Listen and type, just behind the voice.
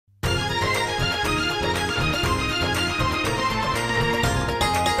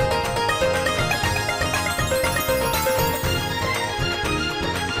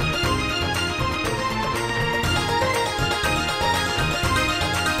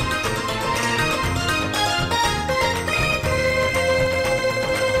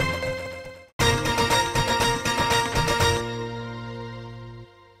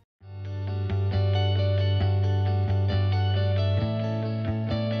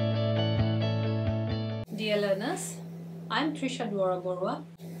Dear learners, I am Trisha Baruah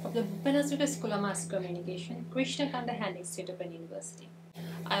of the Bhupen School of Mass Communication, Krishna Handing State Open University.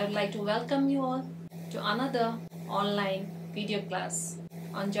 I would like to welcome you all to another online video class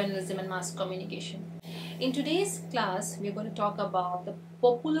on journalism and mass communication. In today's class, we are going to talk about the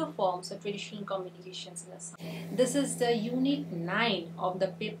popular forms of traditional communications in Assam. This is the unit 9 of the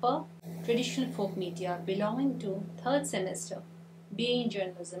paper Traditional Folk Media belonging to 3rd semester BA in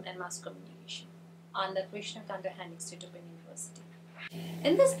Journalism and Mass Communication under Krishna Handing State Open University.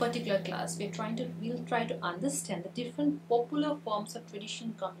 In this particular class, we'll try to understand the different popular forms of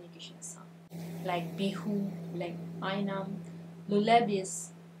traditional communication in Assam, like Bihu, like Ainam, Lullabies,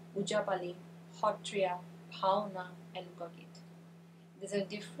 Ujapali, Hotria, Bhauna, and Gogit. These are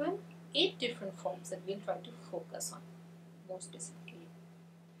 8 different forms that we'll try to focus on more specifically.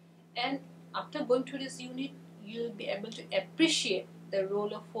 And after going through this unit, you'll be able to appreciate the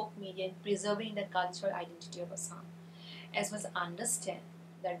role of folk media in preserving the cultural identity of Assam, as well as understand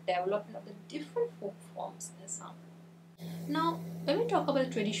the development of the different folk forms in Assam. Now, when we talk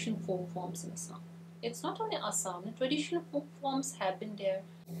about traditional folk forms in Assam, it's not only Assam, the traditional folk forms have been there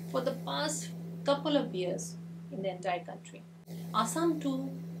for the past couple of years in the entire country. Assam too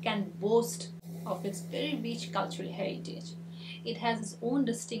can boast of its very rich cultural heritage. It has its own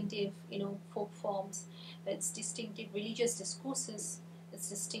distinctive, folk forms, its distinctive religious discourses, its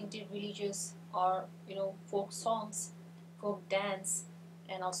distinctive religious or folk songs, folk dance,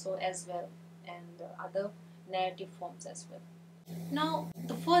 and also as well, and other narrative forms as well. Now,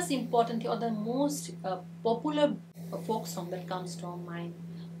 the first important or the most popular folk song that comes to our mind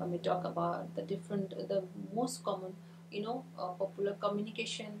when we talk about the most common, popular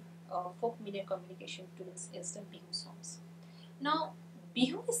communication, folk media communication tools is the Bihu songs. Now,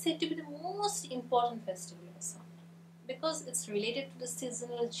 Bihu is said to be the most important festival of Assam because it's related to the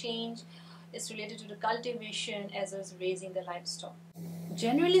seasonal change, it's related to the cultivation as well as raising the livestock.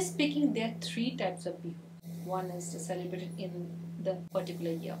 Generally speaking, there are 3 types of Bihu. One is celebrated in the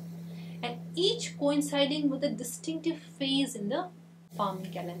particular year, and each coinciding with a distinctive phase in the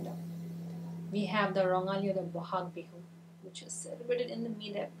farming calendar. We have the Rongali or the Bohag Bihu, which is celebrated in the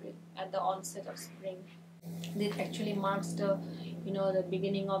mid-April at the onset of spring. It actually marks the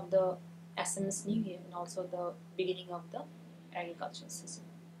beginning of the Assamese New Year and also the beginning of the agricultural season.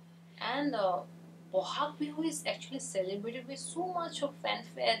 And Bohag Bihu is actually celebrated with so much of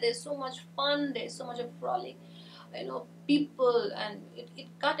fanfare. There's so much fun. There's so much of frolic. People, and it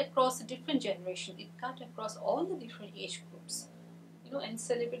cut across the different generations. It cut across all the different age groups. And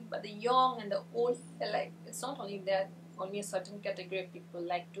celebrated by the young and the old alike. It's not only that only a certain category of people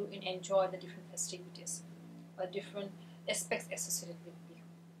like to enjoy the different festivities or different aspects associated with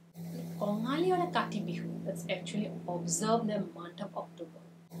Bihu. Kongali or a Kati Bihu, that's actually observed in the month of October.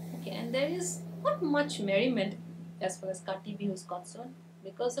 Okay, and there is not much merriment as far as Kati Bihu is concerned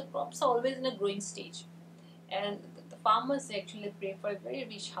because the crops are always in a growing stage, and the farmers actually pray for a very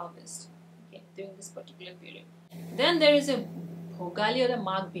rich harvest during this particular period. Then there is a Bhogali or the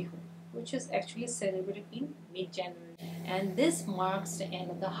Magh Bihu, which is actually celebrated in mid-January, and this marks the end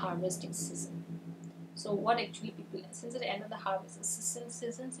of the harvesting season. So what actually people, since at the end of the harvest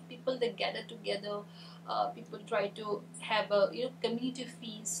season, people they gather together, people try to have a community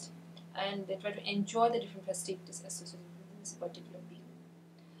feast, and they try to enjoy the different festivities associated with this particular Bihu.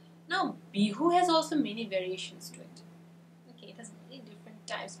 Now, Bihu has also many variations to it. Okay, it has many different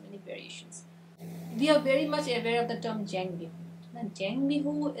types, many variations. We are very much aware of the term Jeng Bihu. Now, Jeng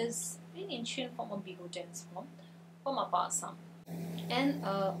Bihu is an ancient form of Bihu dance form from Upper Assam. And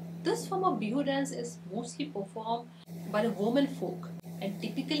this form of Bihu dance is mostly performed by the women folk, and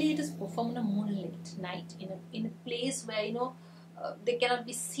typically it is performed on a moonlit night in a place where they cannot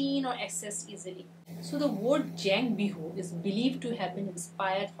be seen or accessed easily. So the word Jeng Bihu is believed to have been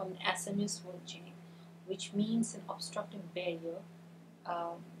inspired from the Assamese word Jeng, which means an obstructive barrier,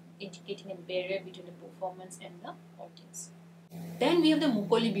 indicating a barrier between the performance and the audience. Then we have the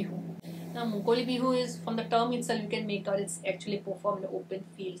Mukoli Bihu. Now, Mukoli Bihu is, from the term itself, you can make out it's actually performed in open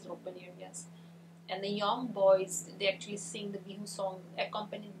fields, open areas. And the young boys, they actually sing the Bihu song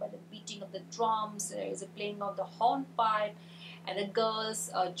accompanied by the beating of the drums. There is a playing of the hornpipe, and the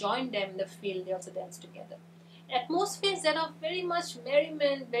girls join them in the field. They also dance together. Atmospheres that are very much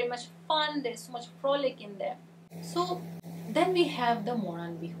merriment, very much fun. There's so much frolic in there. So then we have the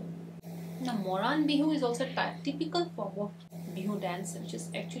Moran Bihu. Now, Moran Bihu is also a typical form of Bihu dance, which is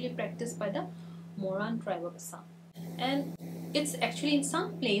actually practiced by the Moran tribe of Assam. And it's actually in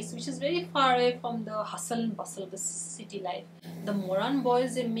some place which is very far away from the hustle and bustle of the city life. The Moran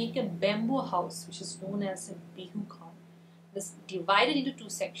boys, they make a bamboo house which is known as a Bihu Khan. This divided into 2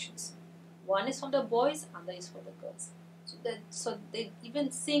 sections. One is for the boys, other is for the girls. So they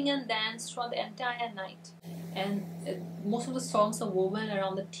even sing and dance throughout the entire night. And most of the songs are woven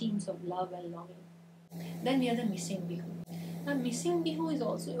around the themes of love and longing. Then we have the Missing Bihu. Now, Missing Bihu is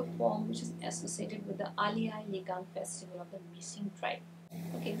also a form which is associated with the Aliyai Ligang festival of the Missing tribe.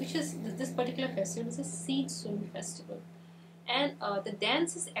 Okay, which is this particular festival is a seed sowing festival, and the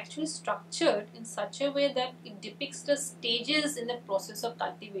dance is actually structured in such a way that it depicts the stages in the process of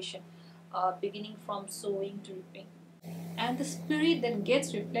cultivation, beginning from sowing to reaping. And the spirit that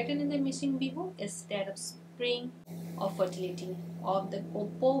gets reflected in the Missing Bihu is that of spring, of fertility, of the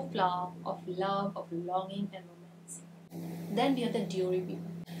popo flower, of love, of longing and romance. Then we have the Deori Bihu.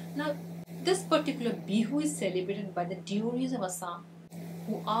 Now, this particular Bihu is celebrated by the Deoris of Assam,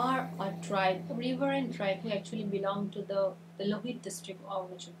 who are a tribe, a riverine tribe who actually belong to the Lohit district of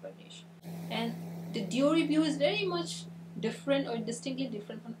Arunachal Pradesh. And the Deori Bihu is very much different or distinctly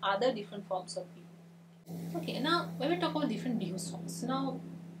different from other different forms of Bihu. Okay, now when we talk about different Bihu songs, now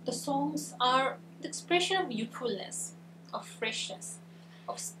the songs are the expression of youthfulness, of freshness,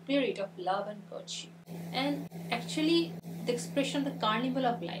 of spirit, of love and courtship. And actually, the expression of the carnival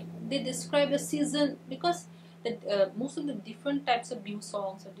of life. They describe a season because most of the different types of Bihu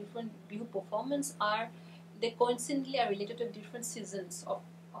songs or different Bihu performance they coincidentally are related to different seasons of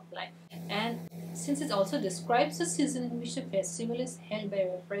life. And since it also describes the season in which the festival is held by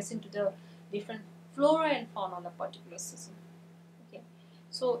referring to the different flora and fauna of a particular season. Okay,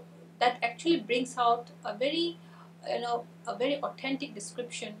 so that actually brings out a very authentic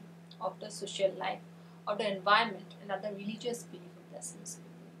description of the social life, of the environment, and other religious belief of the Assamese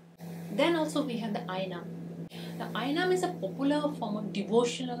people. Then also we have the Ainam. Now, Ainam is a popular form of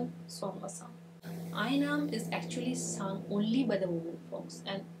devotional song Assam. Ainam is actually sung only by the women folks,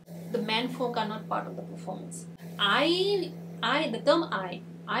 and the men folk are not part of the performance. The term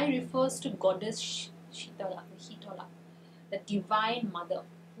I refers to goddess Shitala, the divine mother,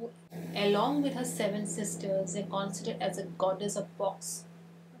 who, along with her 7 sisters, are considered as a goddess of pox.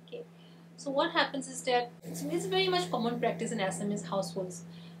 Okay, so what happens is that it's very much common practice in Assamese households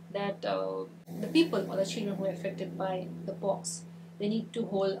that the people or the children who are affected by the pox, they need to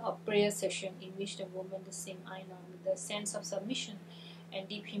hold a prayer session in which the woman will sing Ainam with a sense of submission and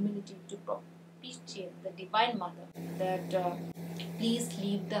deep humility to propitiate the divine mother that please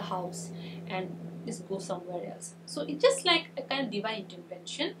leave the house and please go somewhere else. So it's just like a kind of divine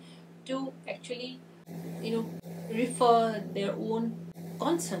intervention to actually refer their own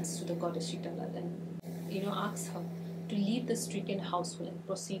concerns to the goddess Shitala and ask her to leave the stricken household and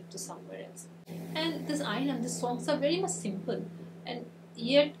proceed to somewhere else. And this Ainam, these songs are very much simple and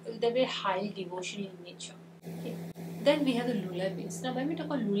yet they're very highly devotional in nature. Okay. Then we have the lullabies. Now when we talk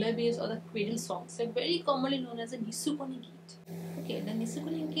about lullabies or the cradle songs, they're very commonly known as the Nisukoni Geet. Okay, the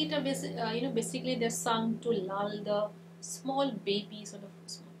Nisukoni Geet are basically they're sung to lull the small babies or the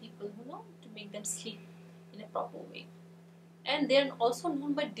small people to make them sleep in a proper way. And they're also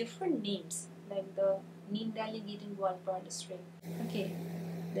known by different names like the Nindali Geet in Gwalpara district. Okay.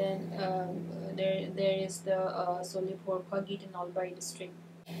 Then there is the Solipur Geet in Albai district.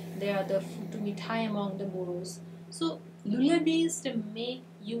 There are the Futu Mithai among the Moros. So lullabies they make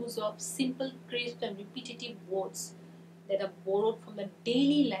use of simple, crisp and repetitive words that are borrowed from the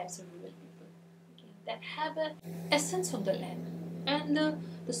daily lives of rural people, okay, that have an essence of the land. And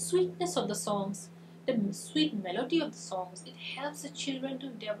the sweetness of the songs, the sweet melody of the songs, it helps the children to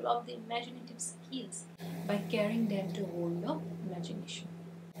develop the imaginative skills by carrying them to hold the imagination.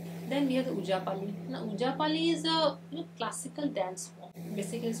 Then we have the Ujapali. Now Ujapali is a classical dance form.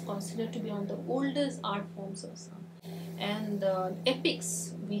 Basically, it's considered to be one of the oldest art forms of Assam. And the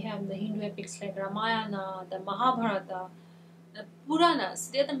epics, we have the Hindu epics like Ramayana, the Mahabharata, the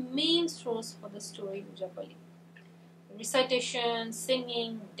Puranas. They are the main source for the story Ujapali. Recitation,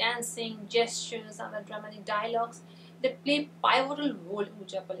 singing, dancing, gestures, and the dramatic dialogues, they play pivotal role in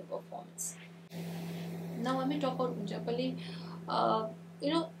Ujapali performance. Now, when we talk about Ujapali,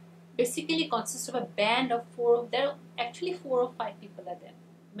 basically consists of a band of there are actually 4 or 5 people are there,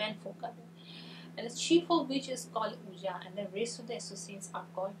 men folk are there. And the chief of which is called Uja, and the rest of the associates are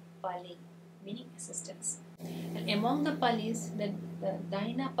called Pali, meaning assistants. And among the Palis, the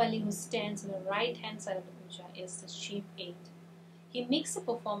Daina Pali who stands on the right hand side of the Uja is the chief aide. He makes the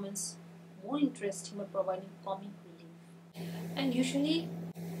performance more interesting by providing comic relief. And usually,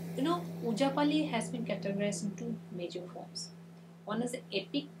 Ujapali has been categorized in 2 major forms. One is the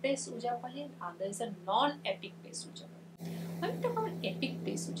epic-based Ujapali and other is a non-epic-based Ujapali. When we talk about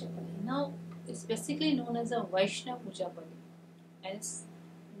epic-based Ujapali, now it's basically known as a Vaishnava Ujapali and it's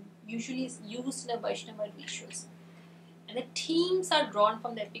usually used in a Vaishnava rituals. And the themes are drawn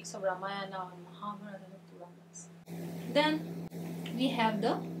from the epics of Ramayana, Mahabharata, and Puranas. Then we have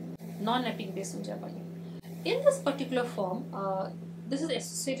the non-epic based Ujapali. In this particular form, this is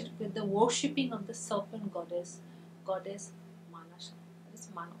associated with the worshipping of the serpent goddess Manasa, that is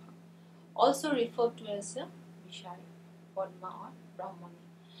Manoha, also referred to as a Vishari, Padma or Brahmani.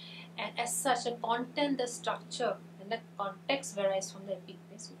 And as such, the content, the structure, and the context varies from the epic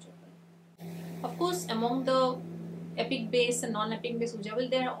based Ujapali. Of course, among the epic based and non-epic based Ujapali,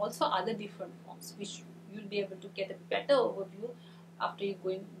 there are also other different forms which you'll be able to get a better overview after you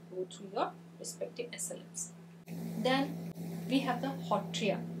go through your respective SLMs. Then we have the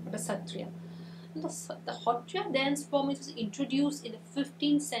Hotriya or the Satriya. The Hotriya dance form was introduced in the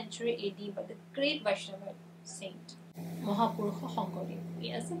 15th century AD by the great Vaishnava saint Mahapurukha Honkodev. He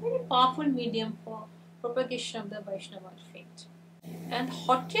has a very powerful medium for propagation of the Vaishnava faith. And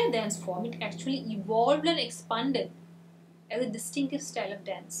Hotriya dance form, it actually evolved and expanded as a distinctive style of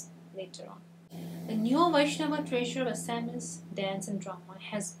dance later on. The newer Vaishnava treasure of Assamese dance and drama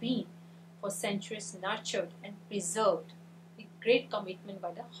has been for centuries nurtured and preserved with great commitment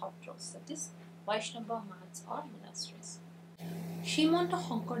by the Hotros, that is Vaishnava Mahats or monasteries. Shrimonta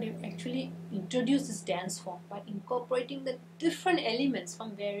Honkodev actually introduced this dance form by incorporating the different elements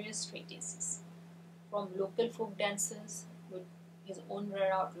from various traditions, from local folk dances with his own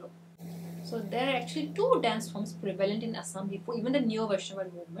rare outlook. So there are actually two dance forms prevalent in Assam before even the neo Vaishnava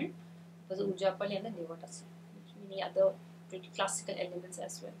movement. It was the Ujapali and the Devatasi, with many other pretty classical elements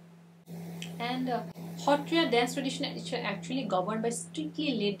as well. And Hotriya dance tradition is actually governed by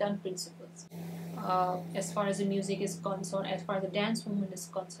strictly laid down principles. As far as the music is concerned, as far as the dance movement is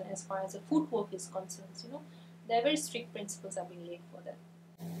concerned, as far as the footwork is concerned, there are very strict principles are being laid for that.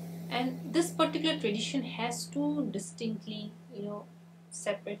 And this particular tradition has two distinctly,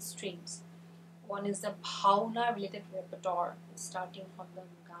 separate streams. One is the Bhauna related repertoire, starting from the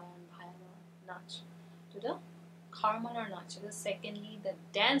Gayan Bhayana Nach to the Karmana Nach. Secondly, the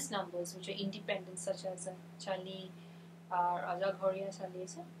dance numbers which are independent, such as Chali, Rajaghoriya Chali,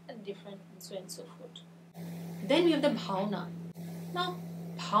 and different, and so and so forth. Then we have the Bhauna. Now,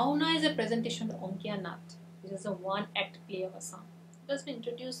 Bhauna is a presentation of the Onkiya Nath, which is a one-act play of Assam. It was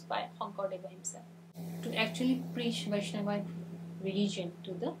introduced by Honkodeva himself to actually preach Vaishnava religion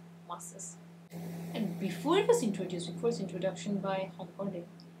to the masses. And before it was introduced, before its introduction by Honkodeva,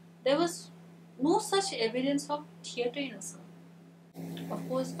 there was no such evidence of theatre in Assam. Of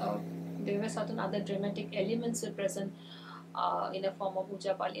course, there were certain other dramatic elements present in the form of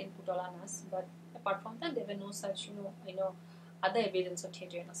Ujapali and Putolanas, but apart from that, there were no such, other evidence of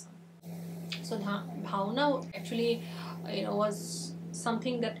theatre in Assam. So Bhauna actually, was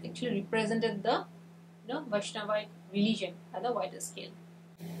something that actually represented the, Vaishnava religion at a wider scale.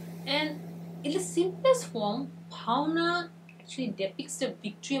 And in the simplest form, Bhauna actually depicts the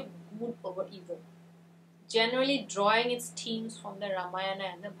victory of good over evil, generally drawing its themes from the Ramayana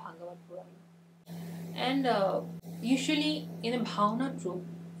and the Bhagavad Purana. And usually in a Bhauna troupe,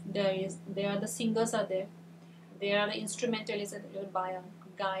 there are the singers are there are the instrumentalists,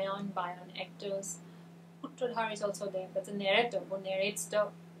 Gayan, Bayan actors. Puttradhar is also there. That's a narrator who narrates the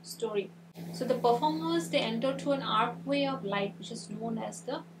story. So the performers, they enter through an archway of light which is known as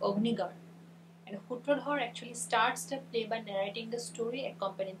the Agnigar. And Puttradhar actually starts the play by narrating the story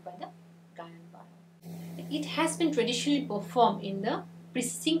accompanied by the Gayan Bayan. It has been traditionally performed in the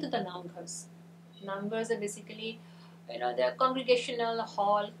precinct of the Namghars. Namghars are basically, they are congregational,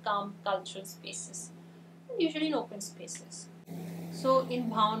 hall, camp, cultural spaces, usually in open spaces. So in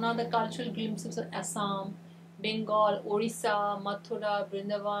Bhauna, the cultural glimpses of Assam, Bengal, Orissa, Mathura,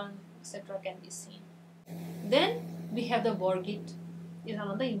 Vrindavan, etc. can be seen. Then we have the Borgit, is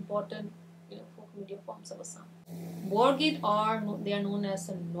another important folk media forms of Assam. Borgit they are known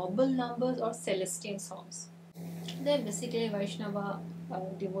as noble numbers or celestial songs. They are basically Vaishnava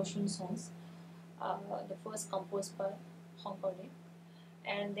devotion songs, the first composed by Honkodev.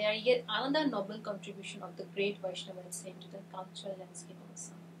 And they are yet another noble contribution of the great Vaishnava saint to the cultural landscape of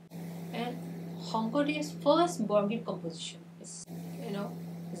Assam. And Honkodev's first Borgit composition is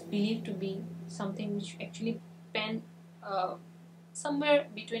believed to be something which actually penned somewhere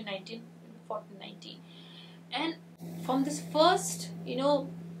between 1914-19. And from this first,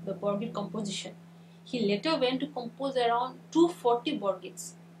 the Borgit composition, he later went to compose around 240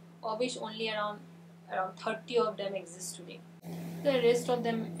 Borgits, of which only around 30 of them exist today. The rest of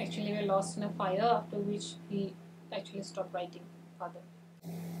them actually were lost in a fire, after which he actually stopped writing further.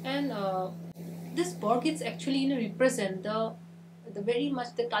 And these Borgits actually represent the very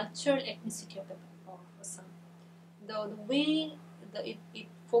much the cultural ethnicity of Assam. The way it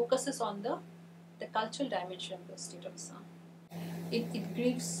focuses on the the cultural dimension of the state of Assam. It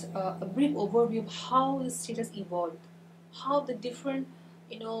gives a brief overview of how the state has evolved, how the different,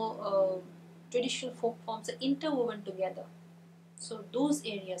 traditional folk forms are interwoven together. So those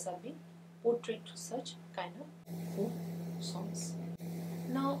areas are being portrayed through such kind of folk songs.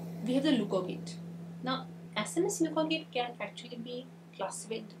 Now we have the Lukogit. Now Assamese Lukogit can actually be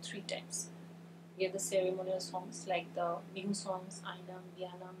classified into three types. We have the ceremonial songs like the Bihu songs, Ainam,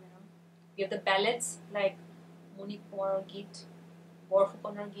 Bianam, Menam. We have the ballads like Munikor Git,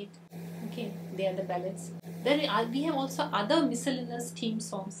 Borfukonar Git. Okay, they are the ballads. Then we have also other miscellaneous theme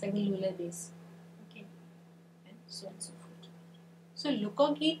songs like the lullabies. Okay, and so on and so forth. So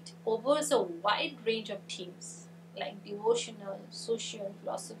Lukogit covers a wide range of themes like devotional, social,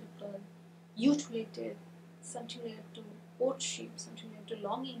 philosophical, youth-related, something related to courtship, something related to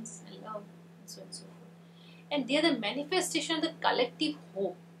longings and love, and so on and so forth. And they are the manifestation of the collective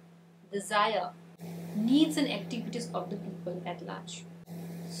hope, desire, needs and activities of the people at large.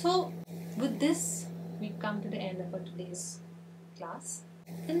 So with this, we come to the end of our today's class.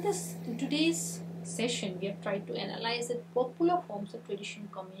 In today's session, we have tried to analyze the popular forms of traditional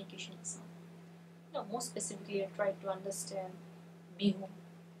communication in Assam. More specifically, we have tried to understand Bihu,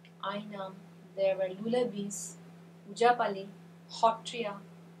 Ainam, there were lullabies, Ujapali, Hotriya,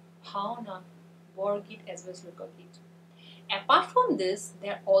 Bhaona, Borgit as well as Lukagit. Apart from this,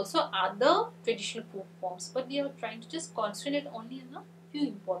 there are also other traditional folk forms, but we are trying to just concentrate only on a few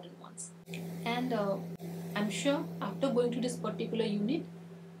important ones. And I'm sure after going to this particular unit,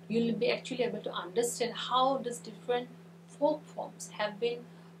 you will be actually able to understand how these different folk forms have been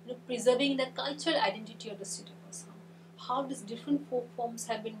preserving the cultural identity of the state of Assam. How these different folk forms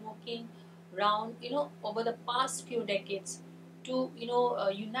have been working around, over the past few decades to,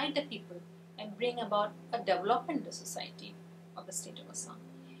 unite the people and bring about a development in the society of the state of Assam.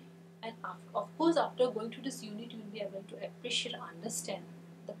 And of course, after going to this unit, you will be able to appreciate and understand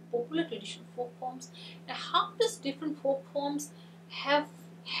the popular traditional folk forms and how these different folk forms have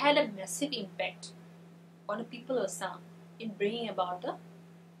had a massive impact on the people of Assam in bringing about the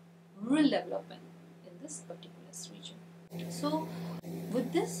rural development in this particular region. So,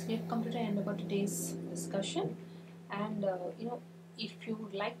 with this, we've come to the end of our today's discussion. And if you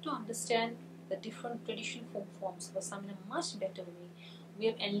would like to understand the different traditional folk forms of Assam in a much better way, we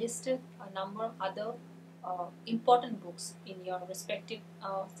have enlisted a number of other important books in your respective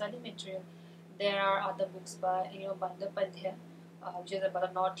study material. There are other books by Bandyopadhyay, which is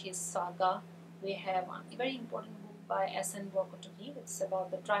about the Northeast Saga. We have a very important book by S.N. Borkotogi. It's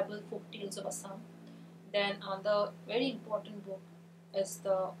about the tribal folk tales of Assam. Then another very important book is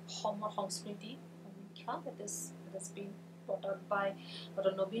the Hom or Homskriti that has been brought out by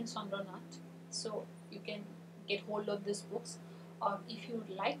Dr. Nobin Chandranath. So you can get hold of these books. If you would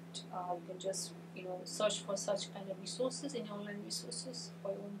like, you can just search for such kind of resources in online resources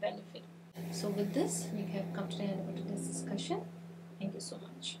for your own benefit. So with this, we have come to the end of today's discussion. Thank you so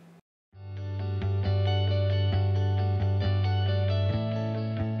much.